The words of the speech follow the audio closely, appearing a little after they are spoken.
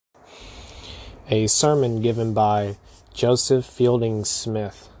A sermon given by Joseph Fielding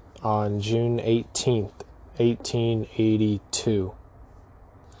Smith on June 18th, 1882.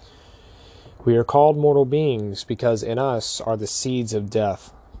 We are called mortal beings because in us are the seeds of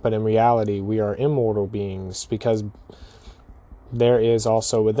death, but in reality we are immortal beings because there is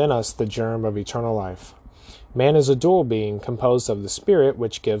also within us the germ of eternal life. Man is a dual being composed of the spirit,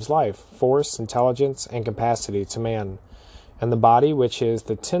 which gives life, force, intelligence, and capacity to man, and the body, which is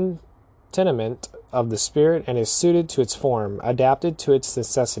the tenement of the spirit and is suited to its form, adapted to its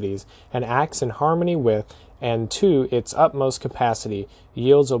necessities, and acts in harmony with and to its utmost capacity,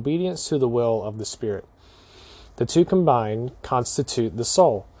 yields obedience to the will of the spirit. The two combined constitute the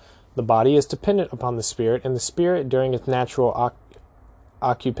soul. The body is dependent upon the spirit, and the spirit, during its natural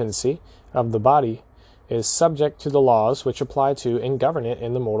occupancy of the body, is subject to the laws which apply to and govern it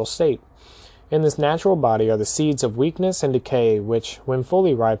in the mortal state. In this natural body are the seeds of weakness and decay, which, when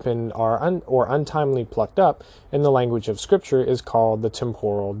fully ripened or untimely plucked up, in the language of Scripture, is called the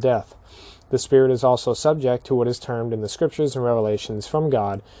temporal death. The spirit is also subject to what is termed in the Scriptures and revelations from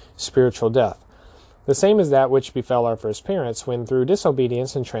God, spiritual death. The same as that which befell our first parents, when through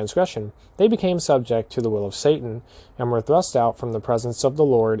disobedience and transgression they became subject to the will of Satan, and were thrust out from the presence of the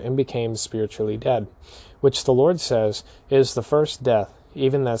Lord, and became spiritually dead, which the Lord says is the first death,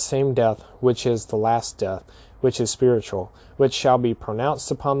 even that same death which is the last death, which is spiritual, which shall be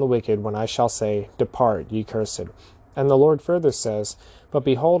pronounced upon the wicked when I shall say, Depart, ye cursed. And the Lord further says, But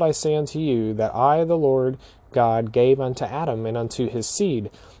behold, I say unto you, that I, the Lord God, gave unto Adam and unto his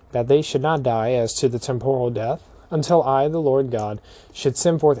seed, that they should not die as to the temporal death, until I, the Lord God, should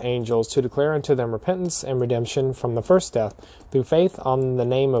send forth angels to declare unto them repentance and redemption from the first death, through faith on the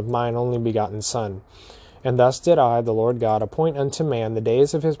name of mine only begotten Son. And thus did I, the Lord God, appoint unto man the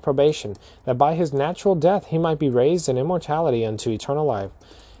days of his probation, that by his natural death he might be raised in immortality unto eternal life,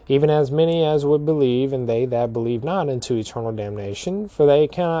 even as many as would believe, and they that believe not unto eternal damnation, for they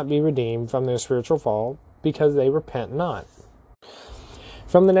cannot be redeemed from their spiritual fall, because they repent not.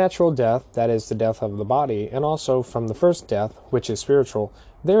 From the natural death, that is the death of the body, and also from the first death, which is spiritual,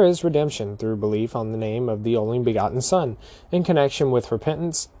 there is redemption through belief on the name of the only begotten Son, in connection with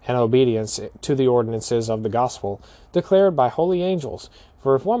repentance and obedience to the ordinances of the gospel, declared by holy angels.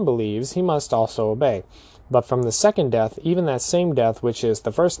 For if one believes, he must also obey. But from the second death, even that same death which is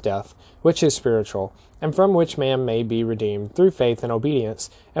the first death, which is spiritual, and from which man may be redeemed through faith and obedience,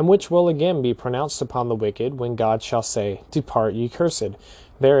 and which will again be pronounced upon the wicked when God shall say, Depart, ye cursed,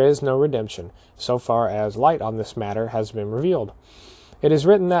 there is no redemption, so far as light on this matter has been revealed. It is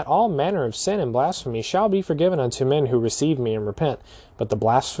written that all manner of sin and blasphemy shall be forgiven unto men who receive me and repent, but the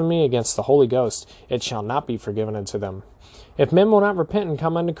blasphemy against the Holy Ghost, it shall not be forgiven unto them. If men will not repent and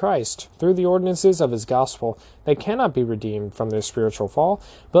come unto Christ, through the ordinances of his gospel, they cannot be redeemed from their spiritual fall,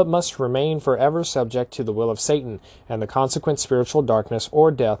 but must remain forever subject to the will of Satan, and the consequent spiritual darkness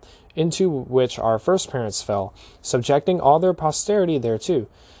or death into which our first parents fell, subjecting all their posterity thereto,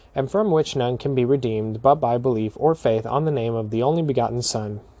 and from which none can be redeemed but by belief or faith on the name of the only begotten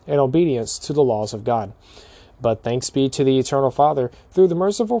Son, and obedience to the laws of God. But thanks be to the Eternal Father, through the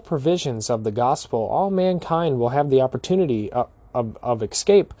merciful provisions of the gospel, all mankind will have the opportunity of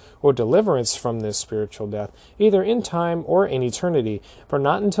escape or deliverance from this spiritual death, either in time or in eternity, for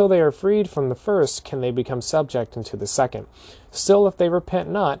not until they are freed from the first can they become subject unto the second. Still, if they repent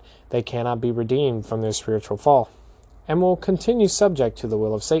not, they cannot be redeemed from their spiritual fall, and will continue subject to the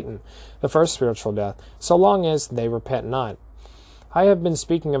will of Satan, the first spiritual death, so long as they repent not. I have been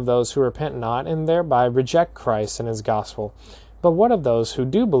speaking of those who repent not, and thereby reject Christ and his gospel. But what of those who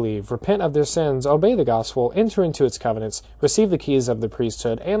do believe, repent of their sins, obey the gospel, enter into its covenants, receive the keys of the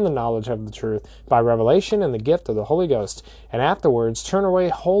priesthood and the knowledge of the truth by revelation and the gift of the Holy Ghost, and afterwards turn away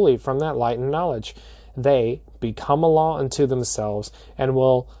wholly from that light and knowledge? They become a law unto themselves, and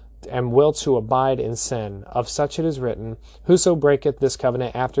will to abide in sin. Of such it is written, Whoso breaketh this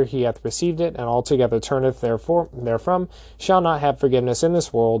covenant after he hath received it, and altogether turneth therefrom, shall not have forgiveness in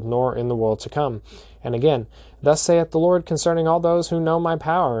this world, nor in the world to come. And again, Thus saith the Lord concerning all those who know my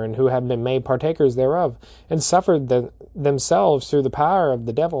power, and who have been made partakers thereof, and suffered themselves through the power of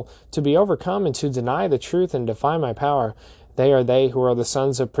the devil to be overcome, and to deny the truth and defy my power. They are they who are the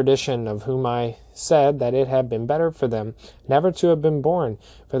sons of perdition, of whom I said that it had been better for them never to have been born.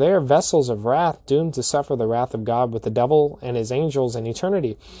 For they are vessels of wrath, doomed to suffer the wrath of God with the devil and his angels in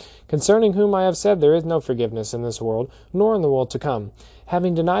eternity, concerning whom I have said there is no forgiveness in this world, nor in the world to come,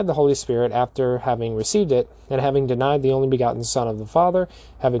 having denied the Holy Spirit after having received it, and having denied the only begotten Son of the Father,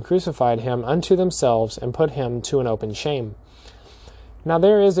 having crucified him unto themselves, and put him to an open shame. Now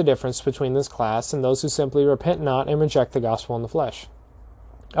there is a difference between this class and those who simply repent not and reject the gospel in the flesh.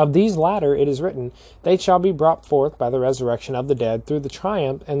 Of these latter it is written, They shall be brought forth by the resurrection of the dead through the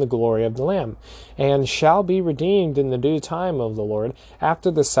triumph and the glory of the Lamb, and shall be redeemed in the due time of the Lord, after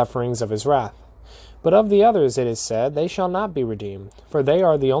the sufferings of his wrath. But of the others it is said, They shall not be redeemed, for they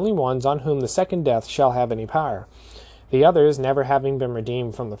are the only ones on whom the second death shall have any power. The others, never having been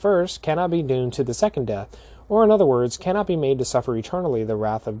redeemed from the first, cannot be doomed to the second death, or in other words, cannot be made to suffer eternally the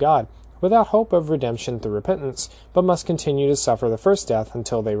wrath of God, without hope of redemption through repentance, but must continue to suffer the first death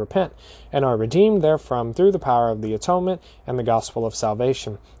until they repent, and are redeemed therefrom through the power of the atonement and the gospel of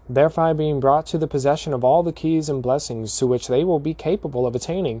salvation, thereby being brought to the possession of all the keys and blessings to which they will be capable of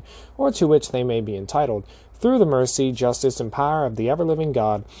attaining, or to which they may be entitled, through the mercy, justice, and power of the ever-living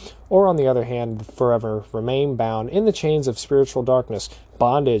God, or on the other hand, forever remain bound in the chains of spiritual darkness,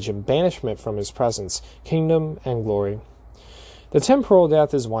 bondage, and banishment from his presence, kingdom, and glory. The temporal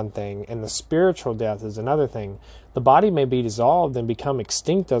death is one thing, and the spiritual death is another thing. The body may be dissolved and become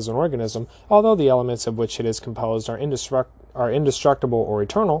extinct as an organism, although the elements of which it is composed are indestructible or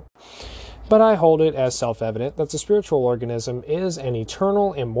eternal. But I hold it as self-evident that the spiritual organism is an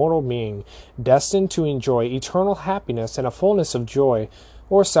eternal, immortal being, destined to enjoy eternal happiness and a fullness of joy,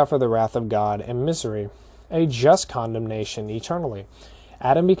 or suffer the wrath of God and misery, a just condemnation eternally.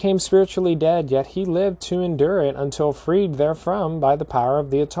 Adam became spiritually dead, yet he lived to endure it until freed therefrom by the power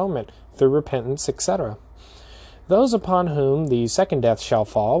of the atonement, through repentance, etc. Those upon whom the second death shall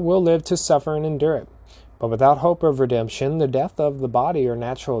fall will live to suffer and endure it. But without hope of redemption, the death of the body or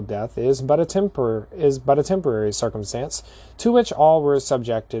natural death is but a temporary circumstance, to which all were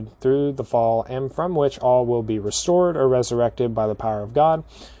subjected through the fall, and from which all will be restored or resurrected by the power of God,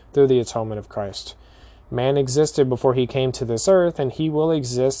 through the atonement of Christ. Man existed before he came to this earth, and he will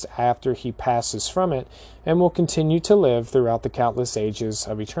exist after he passes from it, and will continue to live throughout the countless ages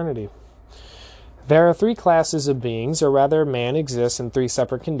of eternity. There are three classes of beings, or rather man exists in three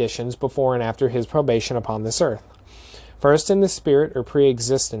separate conditions before and after his probation upon this earth. First, in the spirit or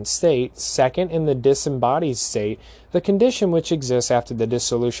pre-existent state. Second, in the disembodied state, the condition which exists after the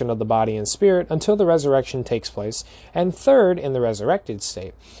dissolution of the body and spirit until the resurrection takes place. And third, in the resurrected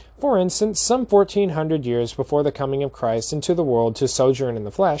state. For instance, some 1400 years before the coming of Christ into the world to sojourn in the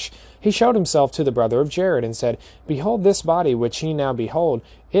flesh, he showed himself to the brother of Jared, and said, Behold this body which ye now behold,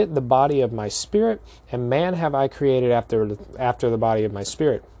 it the body of my spirit, and man have I created after the body of my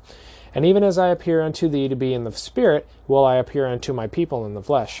spirit. And even as I appear unto thee to be in the spirit, will I appear unto my people in the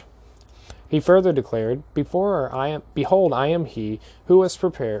flesh. He further declared, Behold, I am he who was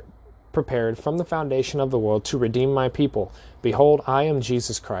prepared from the foundation of the world to redeem my people. Behold, I am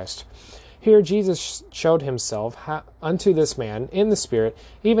Jesus Christ. Here Jesus showed himself unto this man in the spirit,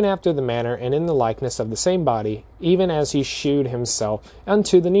 even after the manner and in the likeness of the same body, even as he shewed himself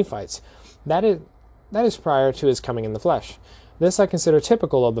unto the Nephites. That is prior to his coming in the flesh. This I consider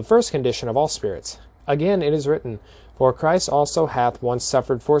typical of the first condition of all spirits. Again it is written, For Christ also hath once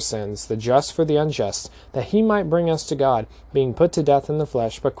suffered for sins, the just for the unjust, that he might bring us to God, being put to death in the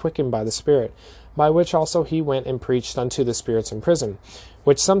flesh, but quickened by the Spirit, by which also he went and preached unto the spirits in prison,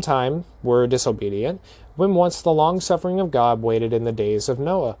 which sometime were disobedient, when once the long suffering of God waited in the days of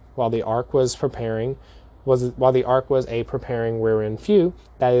Noah, while the ark was a preparing wherein few,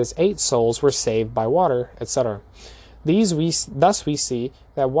 that is, 8 souls, were saved by water, etc. Thus we see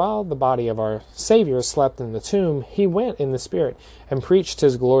that while the body of our Savior slept in the tomb, he went in the Spirit, and preached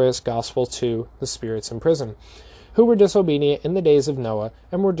his glorious gospel to the spirits in prison, who were disobedient in the days of Noah,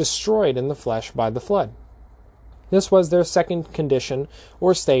 and were destroyed in the flesh by the flood. This was their second condition,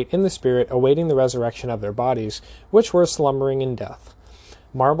 or state, in the Spirit, awaiting the resurrection of their bodies, which were slumbering in death.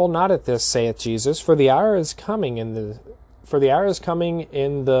 Marvel not at this, saith Jesus, for the hour is coming in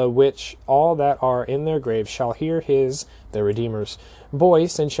the which all that are in their graves shall hear their Redeemer's,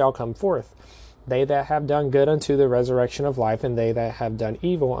 voice, and shall come forth. They that have done good unto the resurrection of life, and they that have done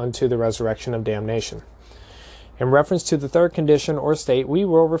evil unto the resurrection of damnation. In reference to the third condition or state, we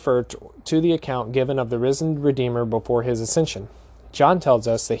will refer to the account given of the risen Redeemer before his ascension. John tells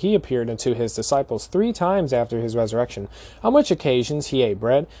us that he appeared unto his disciples 3 times after his resurrection, on which occasions he ate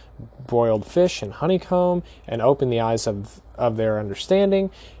bread, broiled fish, and honeycomb, and opened the eyes of their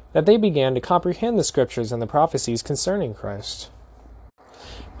understanding, that they began to comprehend the Scriptures and the prophecies concerning Christ.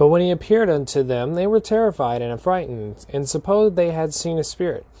 But when he appeared unto them, they were terrified and affrighted, and supposed they had seen a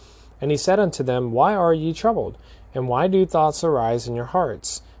spirit. And he said unto them, Why are ye troubled? And why do thoughts arise in your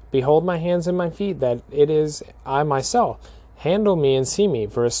hearts? Behold my hands and my feet, that it is I myself. Handle me and see me,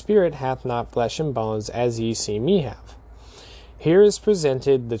 for a spirit hath not flesh and bones, as ye see me have. Here is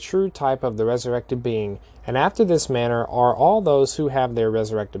presented the true type of the resurrected being, and after this manner are all those who have their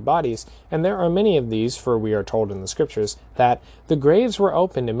resurrected bodies, and there are many of these, for we are told in the Scriptures, that the graves were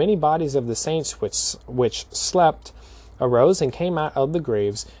opened, and many bodies of the saints which slept arose and came out of the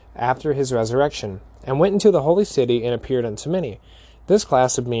graves after his resurrection, and went into the holy city, and appeared unto many. This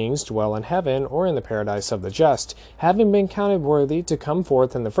class of beings dwell in heaven, or in the paradise of the just, having been counted worthy to come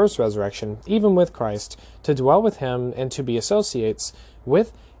forth in the first resurrection, even with Christ, to dwell with him, and to be associates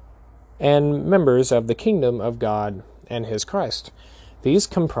with and members of the kingdom of God and his Christ. These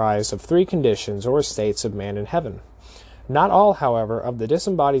comprise of three conditions or states of man in heaven. Not all, however, of the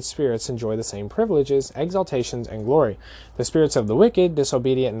disembodied spirits enjoy the same privileges, exaltations, and glory. The spirits of the wicked,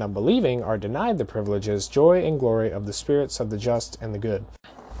 disobedient, and unbelieving are denied the privileges, joy, and glory of the spirits of the just and the good.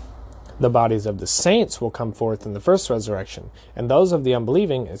 The bodies of the saints will come forth in the first resurrection, and those of the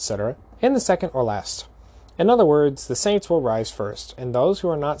unbelieving, etc., in the second or last. In other words, the saints will rise first, and those who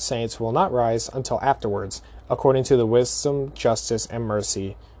are not saints will not rise until afterwards, according to the wisdom, justice, and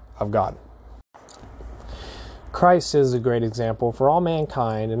mercy of God. Christ is a great example for all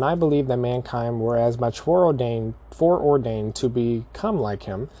mankind, and I believe that mankind were as much foreordained to become like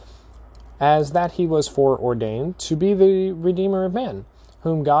him, as that he was foreordained to be the Redeemer of men,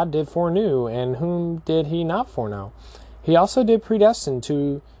 whom God did foreknew, and whom did he not foreknow? He also did predestine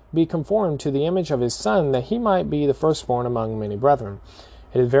to be conformed to the image of his Son, that he might be the firstborn among many brethren.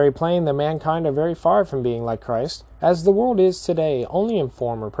 It is very plain that mankind are very far from being like Christ, as the world is today, only in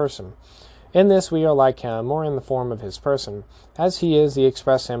form or person. In this we are like him, or in the form of his person, as he is the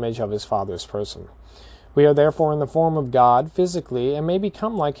express image of his Father's person. We are therefore in the form of God physically, and may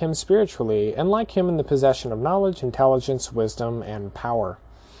become like him spiritually, and like him in the possession of knowledge, intelligence, wisdom, and power.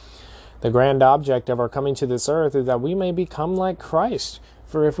 The grand object of our coming to this earth is that we may become like Christ,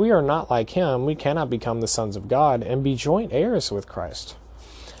 for if we are not like him, we cannot become the sons of God, and be joint heirs with Christ.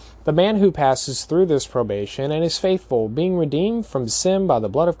 The man who passes through this probation and is faithful, being redeemed from sin by the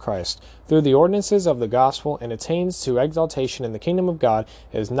blood of Christ, through the ordinances of the gospel, and attains to exaltation in the kingdom of God,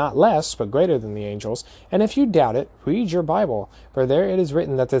 is not less, but greater than the angels. And if you doubt it, read your Bible, for there it is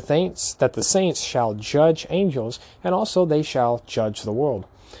written that the saints shall judge angels, and also they shall judge the world.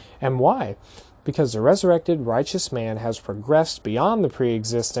 And why? Because the resurrected righteous man has progressed beyond the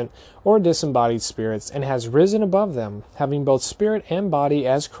pre-existent or disembodied spirits, and has risen above them, having both spirit and body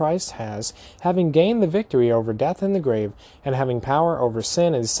as Christ has, having gained the victory over death and the grave, and having power over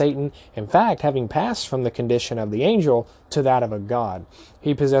sin and Satan, in fact, having passed from the condition of the angel to that of a god.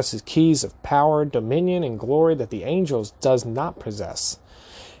 He possesses keys of power, dominion, and glory that the angels does not possess,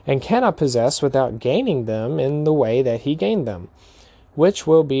 and cannot possess without gaining them in the way that he gained them, which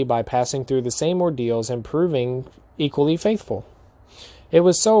will be by passing through the same ordeals and proving equally faithful. It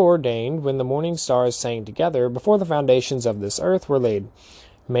was so ordained when the morning stars sang together before the foundations of this earth were laid.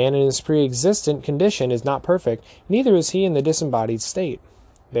 Man in his pre-existent condition is not perfect, neither is he in the disembodied state.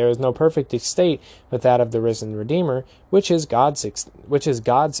 There is no perfect estate but that of the risen Redeemer, which is God's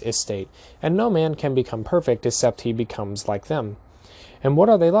estate, and no man can become perfect except he becomes like them. And what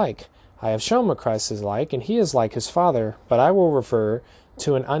are they like? I have shown what Christ is like, and he is like his Father, but I will refer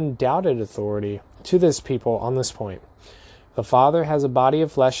to an undoubted authority to this people on this point. The Father has a body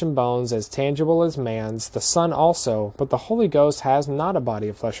of flesh and bones as tangible as man's, the Son also, but the Holy Ghost has not a body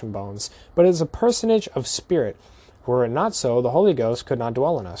of flesh and bones, but is a personage of spirit. Were it not so, the Holy Ghost could not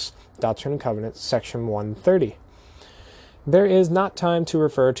dwell in us. Doctrine and Covenants, section 130. There is not time to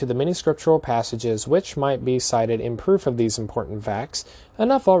refer to the many scriptural passages which might be cited in proof of these important facts.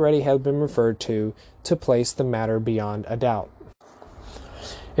 Enough already has been referred to place the matter beyond a doubt.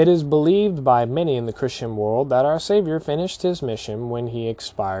 It is believed by many in the Christian world that our Savior finished his mission when he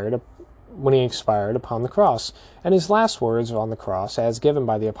expired upon the cross, and his last words on the cross, as given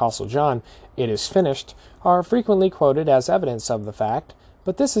by the Apostle John, "It is finished," are frequently quoted as evidence of the fact,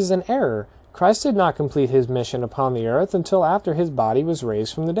 but this is an error. Christ did not complete his mission upon the earth until after his body was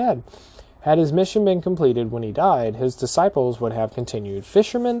raised from the dead. Had his mission been completed when he died, his disciples would have continued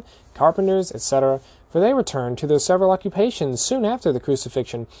fishermen, carpenters, etc., for they returned to their several occupations soon after the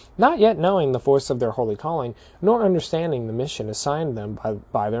crucifixion, not yet knowing the force of their holy calling, nor understanding the mission assigned them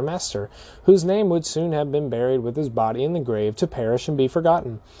by their Master, whose name would soon have been buried with his body in the grave to perish and be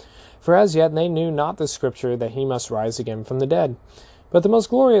forgotten. For as yet they knew not the Scripture that he must rise again from the dead. But the most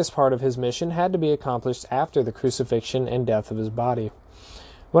glorious part of his mission had to be accomplished after the crucifixion and death of his body.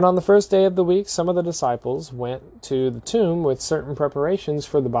 When on the first day of the week some of the disciples went to the tomb with certain preparations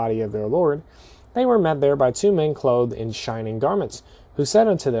for the body of their Lord, they were met there by two men clothed in shining garments, who said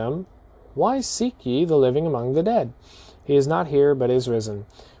unto them, "Why seek ye the living among the dead? He is not here, but is risen.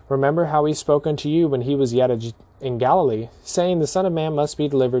 Remember how he spoke unto you when he was yet in Galilee, saying, The Son of Man must be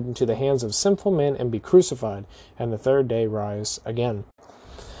delivered into the hands of sinful men and be crucified, and the third day rise again.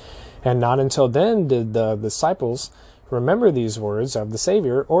 And not until then did the disciples remember these words of the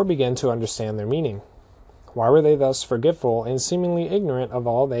Savior or begin to understand their meaning. Why were they thus forgetful and seemingly ignorant of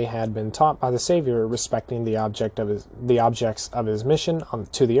all they had been taught by the Savior respecting the objects of his mission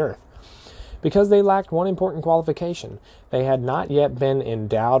to the earth? Because they lacked one important qualification. They had not yet been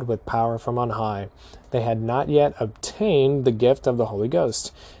endowed with power from on high. They had not yet obtained the gift of the Holy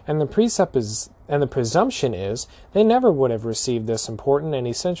Ghost. And the presumption is they never would have received this important and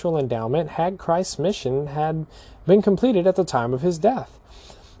essential endowment had Christ's mission had been completed at the time of his death.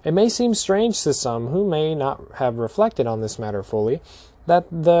 It may seem strange to some who may not have reflected on this matter fully, that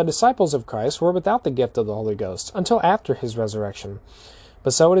the disciples of Christ were without the gift of the Holy Ghost until after his resurrection.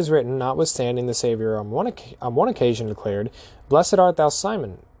 But so it is written, notwithstanding the Savior on one occasion declared, Blessed art thou,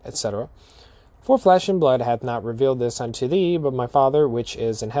 Simon, etc. For flesh and blood hath not revealed this unto thee, but my Father which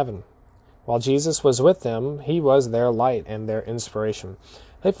is in heaven. While Jesus was with them, he was their light and their inspiration.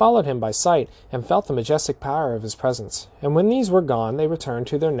 They followed him by sight, and felt the majestic power of his presence. And when these were gone, they returned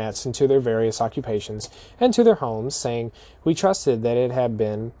to their nets and to their various occupations, and to their homes, saying, We trusted that it had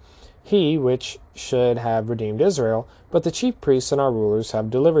been he which should have redeemed Israel, but the chief priests and our rulers have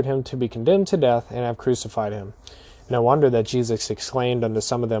delivered him to be condemned to death, and have crucified him. No wonder that Jesus exclaimed unto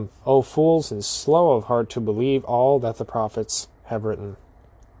some of them, O fools, and slow of heart to believe all that the prophets have written.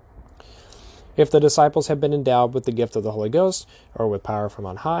 If the disciples had been endowed with the gift of the Holy Ghost, or with power from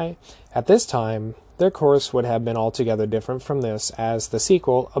on high, at this time their course would have been altogether different from this, as the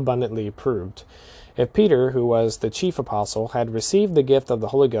sequel abundantly proved. If Peter, who was the chief apostle, had received the gift of the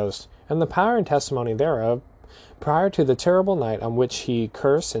Holy Ghost, and the power and testimony thereof, prior to the terrible night on which he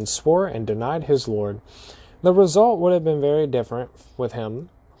cursed and swore and denied his Lord, the result would have been very different with him,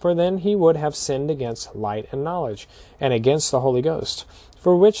 for then he would have sinned against light and knowledge, and against the Holy Ghost,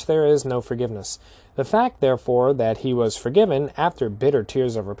 for which there is no forgiveness. The fact, therefore, that he was forgiven after bitter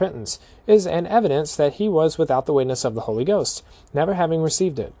tears of repentance is an evidence that he was without the witness of the Holy Ghost, never having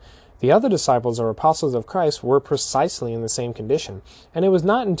received it. The other disciples or apostles of Christ were precisely in the same condition, and it was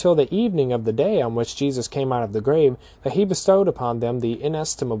not until the evening of the day on which Jesus came out of the grave that he bestowed upon them the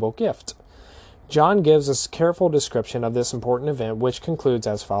inestimable gift. John gives a careful description of this important event, which concludes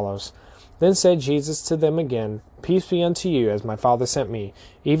as follows. Then said Jesus to them again, Peace be unto you, as my Father sent me,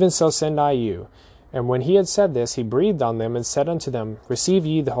 even so send I you. And when he had said this, he breathed on them, and said unto them, Receive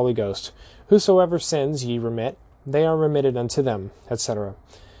ye the Holy Ghost. Whosoever sins ye remit, they are remitted unto them, etc.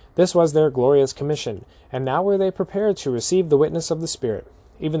 This was their glorious commission, and now were they prepared to receive the witness of the Spirit,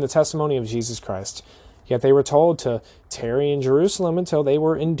 even the testimony of Jesus Christ. Yet they were told to tarry in Jerusalem until they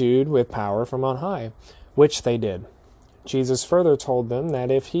were endued with power from on high, which they did. Jesus further told them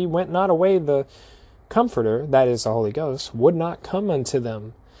that if he went not away, the Comforter, that is the Holy Ghost, would not come unto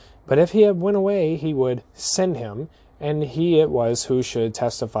them. But if he had went away, he would send him, and he it was who should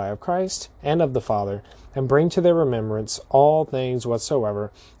testify of Christ and of the Father, and bring to their remembrance all things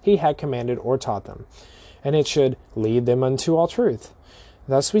whatsoever he had commanded or taught them. And it should lead them unto all truth.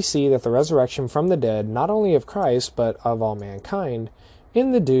 Thus we see that the resurrection from the dead, not only of Christ, but of all mankind,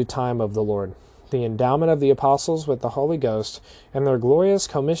 in the due time of the Lord, the endowment of the apostles with the Holy Ghost, and their glorious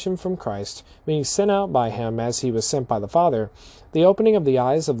commission from Christ, being sent out by him as he was sent by the Father, the opening of the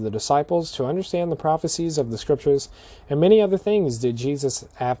eyes of the disciples to understand the prophecies of the Scriptures, and many other things did Jesus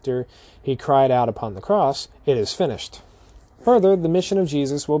after he cried out upon the cross, It is finished. Further, the mission of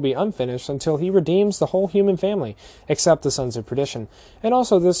Jesus will be unfinished until he redeems the whole human family, except the sons of perdition, and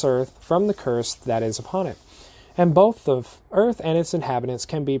also this earth from the curse that is upon it. And both the earth and its inhabitants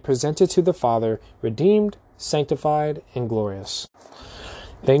can be presented to the Father, redeemed, sanctified, and glorious.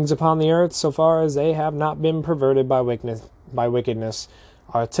 Things upon the earth, so far as they have not been perverted by wickedness,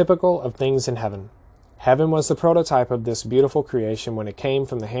 are typical of things in heaven. Heaven was the prototype of this beautiful creation when it came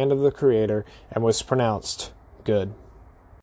from the hand of the Creator and was pronounced good.